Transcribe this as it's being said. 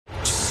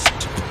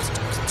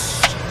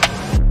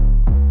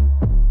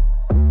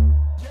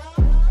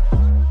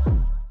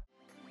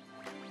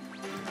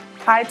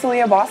Hi, it's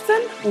Aliyah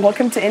Boston.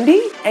 Welcome to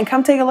Indy, and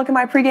come take a look at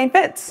my pregame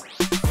fits.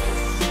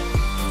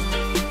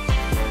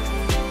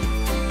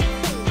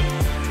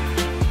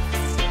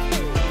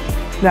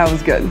 That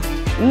was good.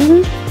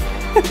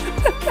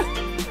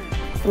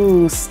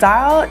 Ooh,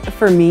 style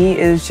for me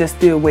is just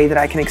the way that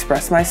I can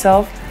express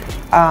myself.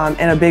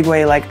 In a big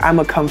way, like I'm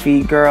a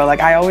comfy girl. Like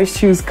I always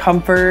choose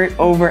comfort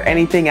over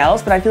anything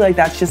else, but I feel like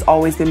that's just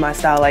always been my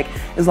style. Like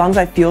as long as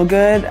I feel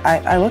good,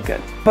 I look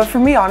good. But for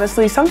me,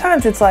 honestly,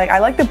 sometimes it's like I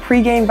like the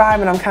pregame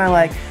vibe and I'm kind of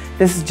like,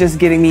 this is just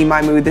getting me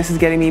my mood. This is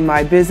getting me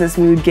my business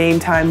mood, game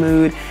time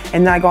mood.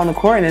 And then I go on the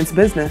court and it's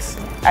business.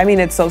 I mean,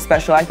 it's so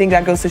special. I think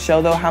that goes to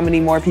show though how many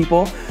more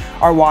people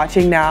are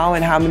watching now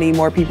and how many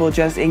more people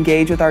just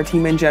engage with our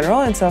team in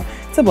general. And so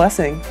it's a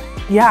blessing.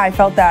 Yeah, I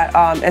felt that,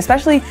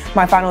 especially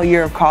my final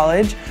year of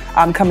college,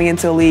 coming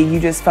into the league, you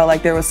just felt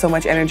like there was so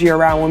much energy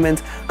around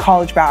women's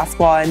college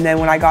basketball. And then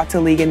when I got to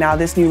the league and now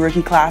this new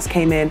rookie class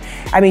came in,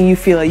 I mean, you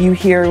feel it. You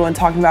hear everyone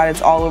talking about it.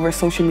 It's all over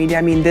social media.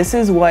 I mean, this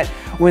is what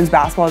women's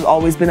basketball has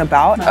always been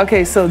about.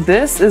 Okay, so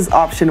this is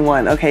option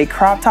one, okay?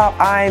 Crop top,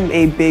 I'm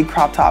a big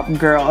crop top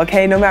girl,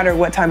 okay? No matter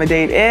what time of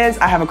day it is,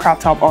 I have a crop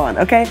top on,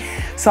 okay?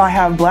 So I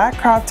have black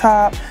crop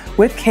top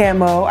with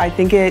camo. I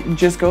think it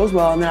just goes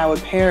well, and then I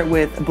would pair it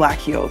with black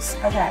heels.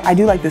 Okay. I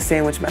do like the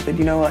sandwich method,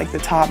 you know, like the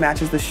top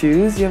matches the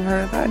shoes. You ever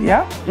heard of that?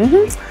 Yeah?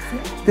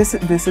 This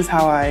is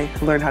how I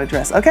learned how to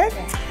dress, okay?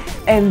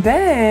 And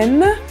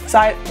then, so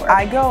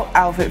I go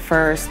outfit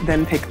first,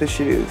 then pick the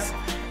shoes.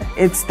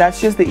 That's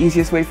just the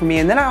easiest way for me.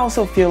 And then I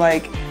also feel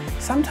like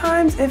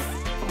sometimes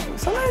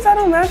I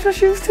don't match the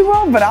shoes too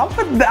well, but I'll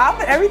put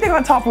everything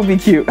on top will be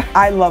cute.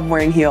 I love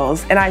wearing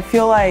heels, and I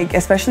feel like,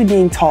 especially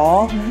being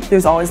tall,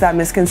 there's always that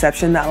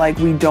misconception that like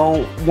we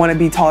don't want to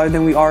be taller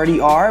than we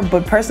already are.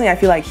 But personally, I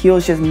feel like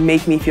heels just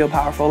make me feel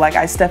powerful. Like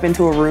I step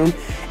into a room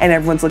and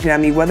everyone's looking at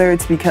me, whether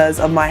it's because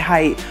of my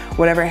height,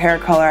 whatever hair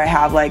color I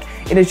have, like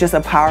it is just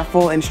a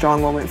powerful and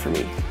strong moment for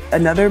me.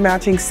 Another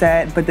matching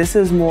set, but this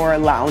is more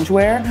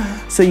loungewear.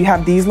 So you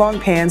have these long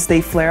pants, they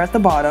flare at the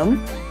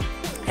bottom,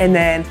 and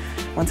then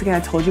once again, I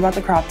told you about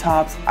the crop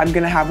tops. I'm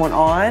gonna have one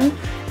on,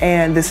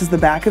 and this is the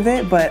back of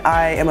it, but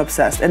I am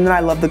obsessed. And then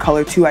I love the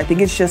color too. I think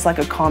it's just like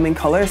a calming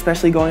color,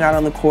 especially going out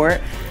on the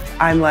court.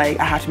 I'm like,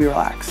 I have to be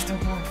relaxed.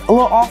 A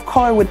little off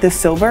color with this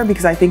silver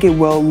because I think it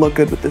will look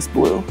good with this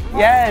blue.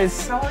 Yes.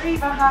 Story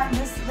behind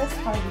this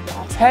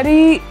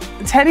party.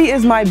 Teddy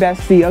is my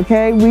bestie,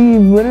 okay?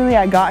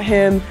 I got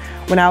him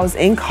when I was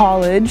in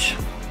college,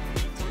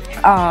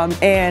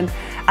 and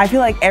I feel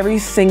like every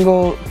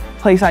single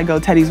place I go,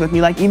 Teddy's with me.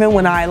 Like even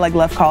when I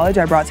left college,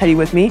 I brought Teddy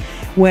with me.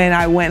 When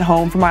I went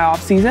home for my off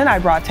season, I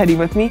brought Teddy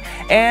with me,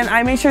 and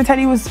I made sure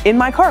Teddy was in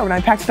my car when I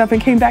packed it up and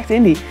came back to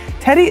Indy.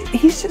 Teddy,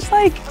 he's just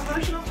like,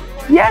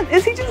 yeah,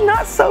 is he just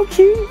not so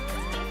cute?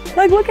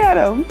 Like look at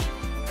him.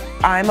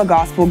 I'm a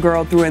gospel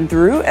girl through and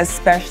through,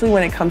 especially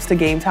when it comes to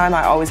game time.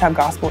 I always have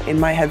gospel in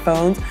my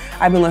headphones.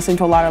 I've been listening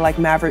to a lot of like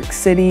Maverick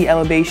City,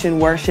 Elevation,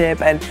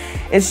 worship, and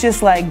it's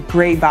just like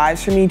great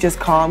vibes for me, just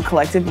calm,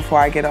 collected before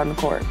I get on the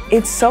court.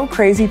 It's so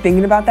crazy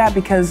thinking about that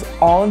because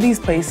all of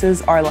these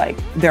places are like,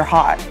 they're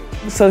hot.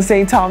 So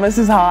St. Thomas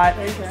is hot,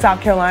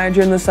 South Carolina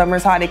during the summer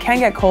is hot. It can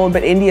get cold,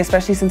 but Indy,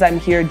 especially since I'm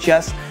here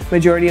just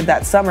majority of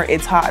that summer,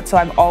 it's hot. So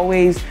I've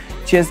always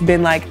just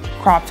been like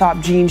crop top,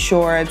 jean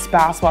shorts,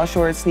 basketball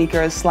shorts,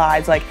 sneakers,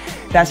 slides. Like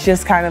that's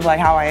just kind of like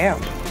how I am.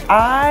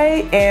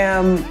 I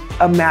am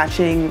a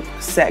matching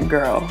set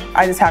girl.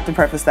 I just have to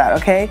preface that,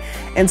 okay?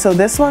 And so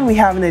this one we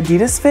have an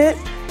Adidas fit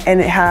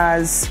and it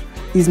has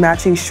these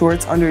matching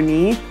shorts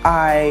underneath.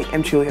 I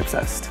am truly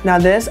obsessed. Now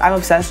this, I'm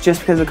obsessed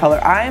just because of color.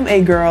 I'm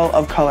a girl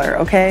of color,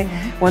 okay?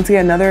 Once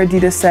again, another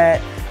Adidas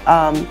set,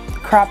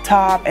 crop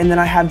top, and then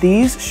I have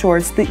these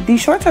shorts.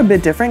 These shorts are a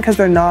bit different because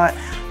they're not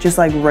just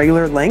like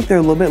regular length, they're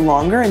a little bit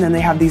longer, and then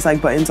they have these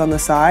like buttons on the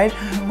side,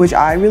 which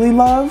I really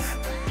love.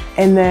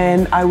 And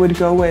then I would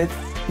go with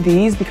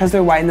these because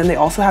they're white, and then they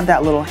also have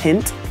that little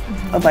hint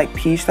of like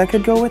peach that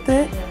could go with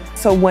it.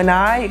 So when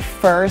I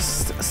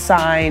first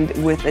signed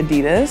with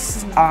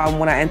Adidas,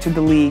 when I entered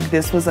the league,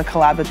 this was a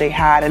collab that they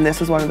had, and this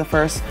was one of the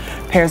first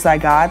pairs that I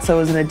got. So it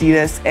was an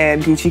Adidas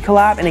and Gucci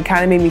collab, and it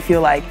kind of made me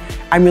feel like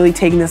I'm really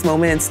taking this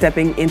moment and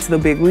stepping into the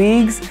big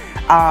leagues.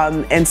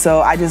 And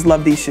so I just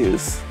love these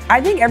shoes. I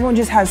think everyone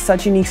just has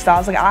such unique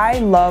styles. Like I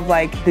love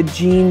like the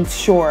jean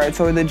shorts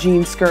or the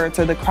jean skirts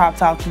or the crop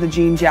tops with the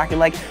jean jacket.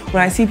 Like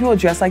when I see people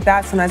dressed like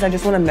that, sometimes I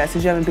just want to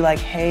message them and be like,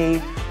 hey,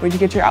 where'd you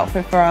get your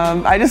outfit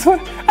from? I just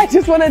want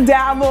to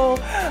dabble,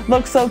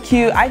 look so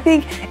cute. I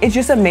think it's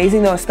just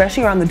amazing though,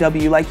 especially around the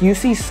W. Like you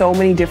see so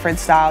many different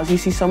styles. You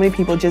see so many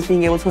people just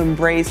being able to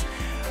embrace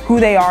who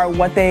they are,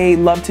 what they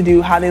love to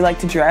do, how they like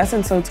to dress,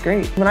 and so it's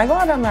great. When I go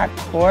out on that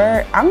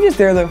court, I'm just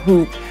there to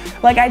hoop.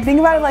 Like I think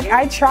about it, like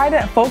I try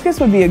to, focus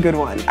would be a good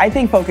one. I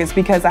think focus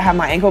because I have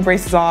my ankle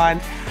braces on.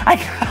 I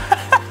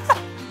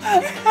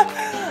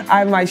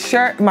have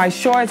my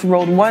shorts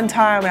rolled one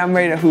time and I'm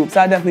ready to hoop,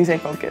 so I definitely say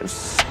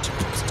focus.